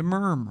began to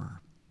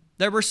murmur.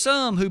 There were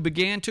some who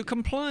began to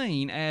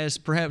complain, as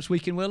perhaps we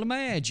can well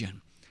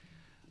imagine.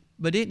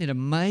 But isn't it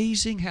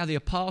amazing how the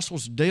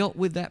apostles dealt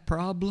with that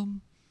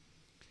problem?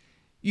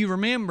 You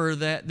remember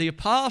that the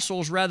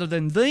apostles, rather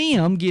than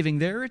them giving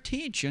their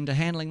attention to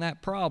handling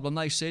that problem,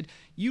 they said,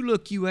 "You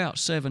look you out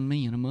 7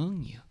 men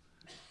among you,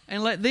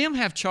 and let them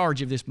have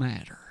charge of this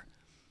matter.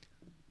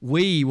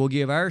 We will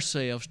give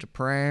ourselves to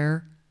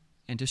prayer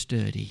and to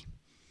study."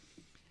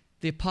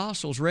 The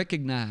apostles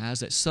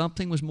recognized that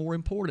something was more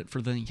important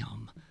for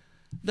them.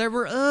 There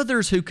were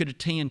others who could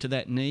attend to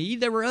that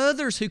need. There were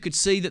others who could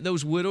see that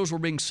those widows were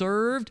being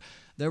served.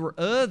 There were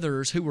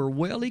others who were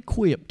well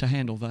equipped to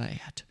handle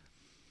that.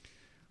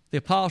 The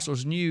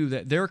apostles knew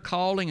that their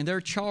calling and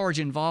their charge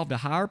involved a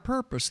higher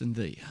purpose than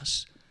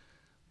this.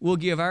 We'll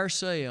give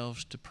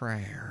ourselves to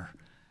prayer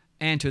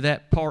and to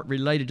that part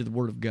related to the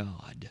Word of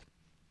God.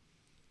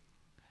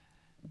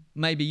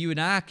 Maybe you and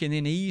I can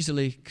then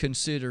easily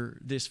consider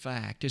this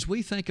fact. As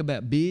we think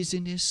about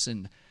busyness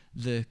and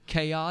the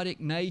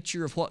chaotic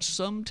nature of what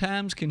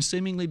sometimes can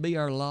seemingly be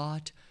our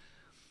lot,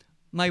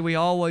 may we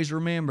always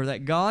remember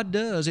that God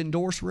does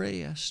endorse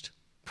rest,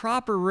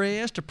 proper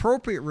rest,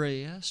 appropriate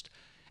rest,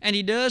 And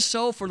He does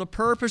so for the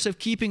purpose of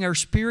keeping our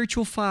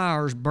spiritual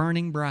fires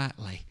burning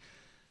brightly.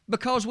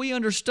 Because we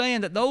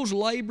understand that those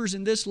labors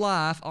in this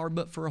life are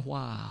but for a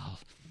while.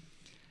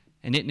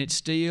 And isn't it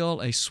still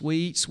a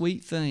sweet,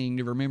 sweet thing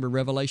to remember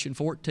Revelation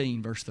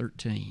 14, verse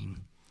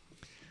 13?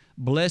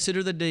 Blessed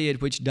are the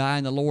dead which die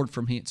in the Lord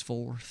from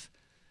henceforth.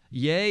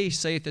 Yea,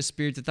 saith the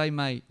Spirit, that they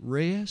may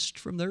rest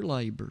from their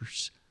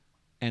labors,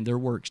 and their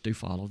works do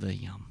follow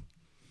them.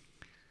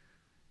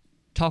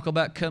 Talk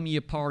about come ye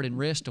apart and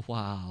rest a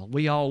while.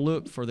 We all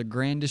look for the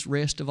grandest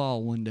rest of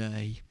all one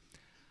day.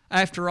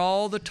 After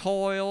all the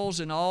toils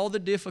and all the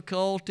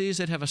difficulties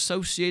that have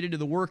associated to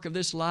the work of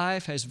this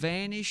life has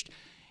vanished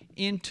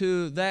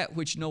into that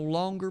which no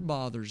longer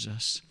bothers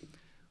us,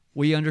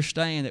 we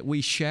understand that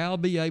we shall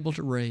be able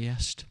to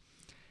rest.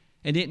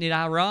 And isn't it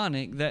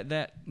ironic that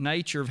that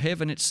nature of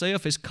heaven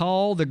itself is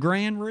called the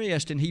grand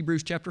rest in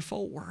Hebrews chapter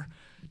 4?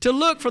 To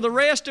look for the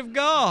rest of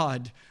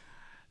God.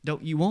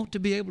 Don't you want to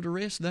be able to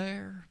rest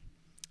there?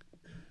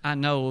 I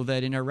know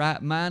that in our right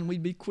mind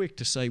we'd be quick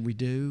to say we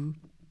do.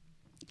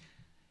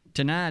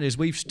 Tonight, as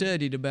we've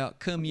studied about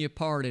come ye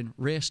apart and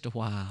rest a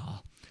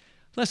while,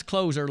 let's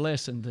close our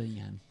lesson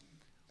then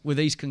with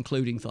these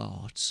concluding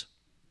thoughts.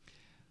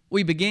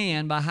 We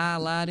began by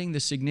highlighting the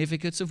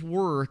significance of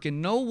work,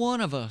 and no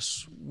one of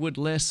us would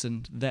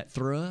lessen that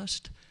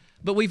thrust.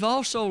 But we've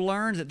also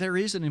learned that there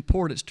is an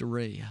importance to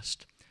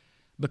rest,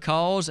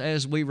 because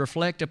as we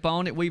reflect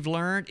upon it, we've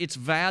learned it's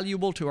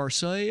valuable to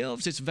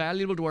ourselves, it's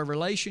valuable to our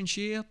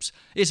relationships,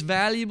 it's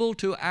valuable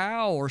to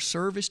our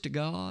service to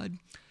God.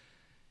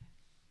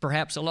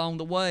 Perhaps along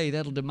the way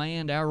that'll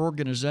demand our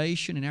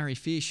organization and our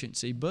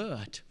efficiency,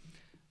 but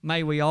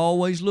may we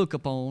always look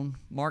upon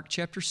Mark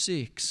chapter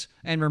 6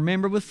 and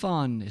remember with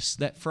fondness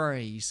that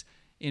phrase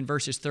in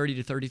verses 30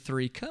 to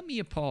 33, come ye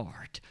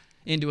apart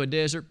into a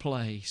desert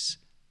place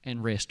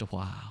and rest a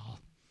while.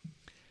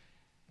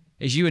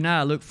 As you and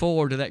I look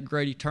forward to that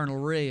great eternal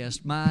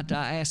rest, might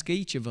I ask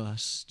each of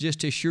us,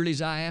 just as surely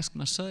as I ask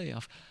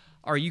myself,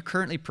 are you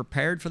currently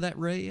prepared for that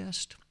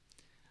rest?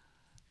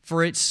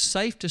 For it's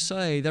safe to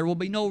say there will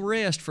be no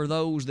rest for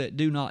those that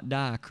do not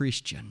die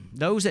Christian.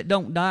 Those that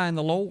don't die in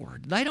the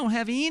Lord. They don't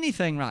have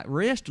anything like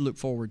rest to look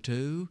forward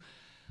to.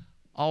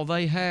 All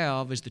they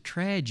have is the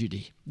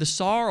tragedy, the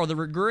sorrow, the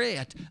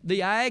regret,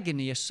 the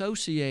agony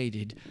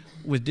associated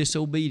with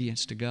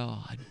disobedience to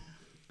God.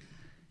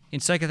 In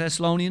 2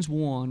 Thessalonians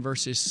 1,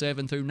 verses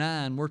 7 through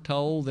 9, we're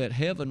told that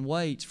heaven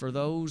waits for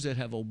those that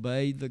have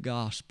obeyed the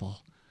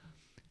gospel.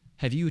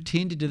 Have you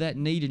attended to that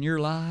need in your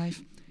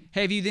life?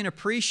 Have you then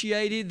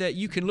appreciated that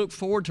you can look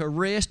forward to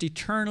rest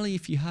eternally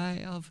if you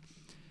have?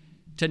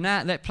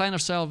 Tonight, that plan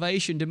of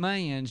salvation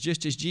demands,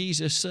 just as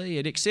Jesus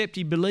said, except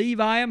ye believe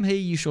I am He,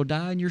 you shall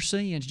die in your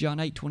sins, John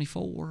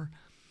 8:24.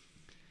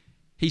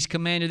 He's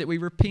commanded that we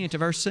repent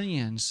of our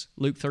sins,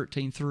 Luke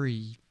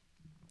 13:3.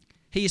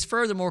 He has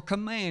furthermore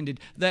commanded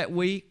that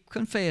we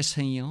confess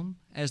Him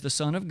as the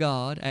Son of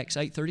God, Acts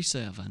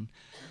 8:37,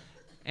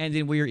 and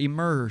then we are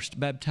immersed,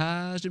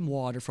 baptized in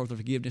water for the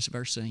forgiveness of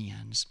our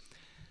sins.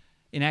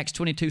 In Acts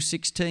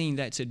 22:16,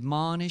 that's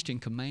admonished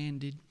and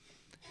commanded.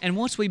 And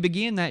once we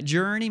begin that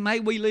journey, may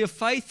we live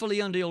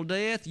faithfully until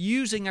death,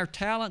 using our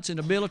talents and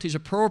abilities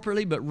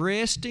appropriately, but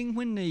resting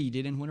when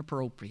needed and when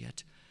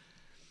appropriate.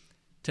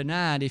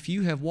 Tonight, if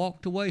you have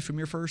walked away from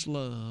your first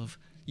love,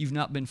 you've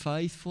not been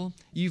faithful,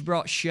 you've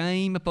brought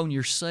shame upon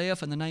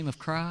yourself in the name of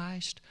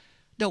Christ,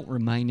 don't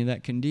remain in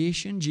that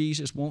condition.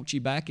 Jesus wants you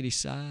back at His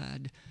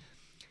side.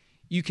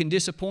 You can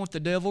disappoint the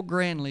devil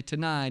grandly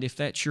tonight if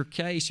that's your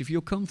case. If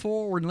you'll come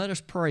forward and let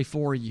us pray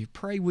for you,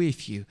 pray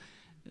with you,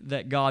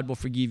 that God will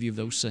forgive you of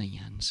those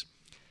sins.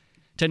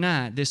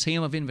 Tonight, this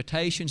hymn of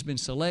invitation has been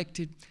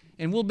selected,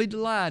 and we'll be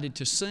delighted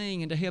to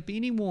sing and to help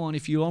anyone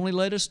if you only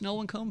let us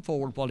know and come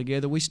forward while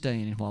together we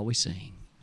stand and while we sing.